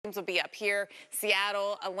locations will be up here: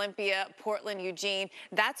 Seattle, Olympia, Portland, Eugene.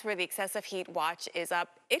 That's where the excessive heat watch is up.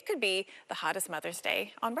 It could be the hottest Mother's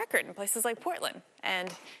Day on record in places like Portland. And,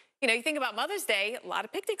 you think about Mother's Day, a lot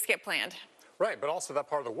of picnics get planned. Right, but also that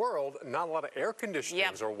part of the world, not a lot of air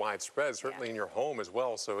conditionings are widespread, certainly in your home as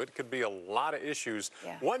well. So it could be a lot of issues.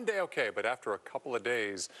 One day, okay, but after a couple of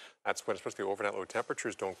days, that's when, especially overnight low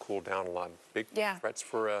temperatures, don't cool down a lot. Big threats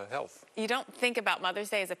for health. You don't think about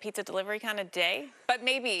Mother's Day as a pizza delivery kind of day, but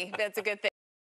maybe that's a good thing.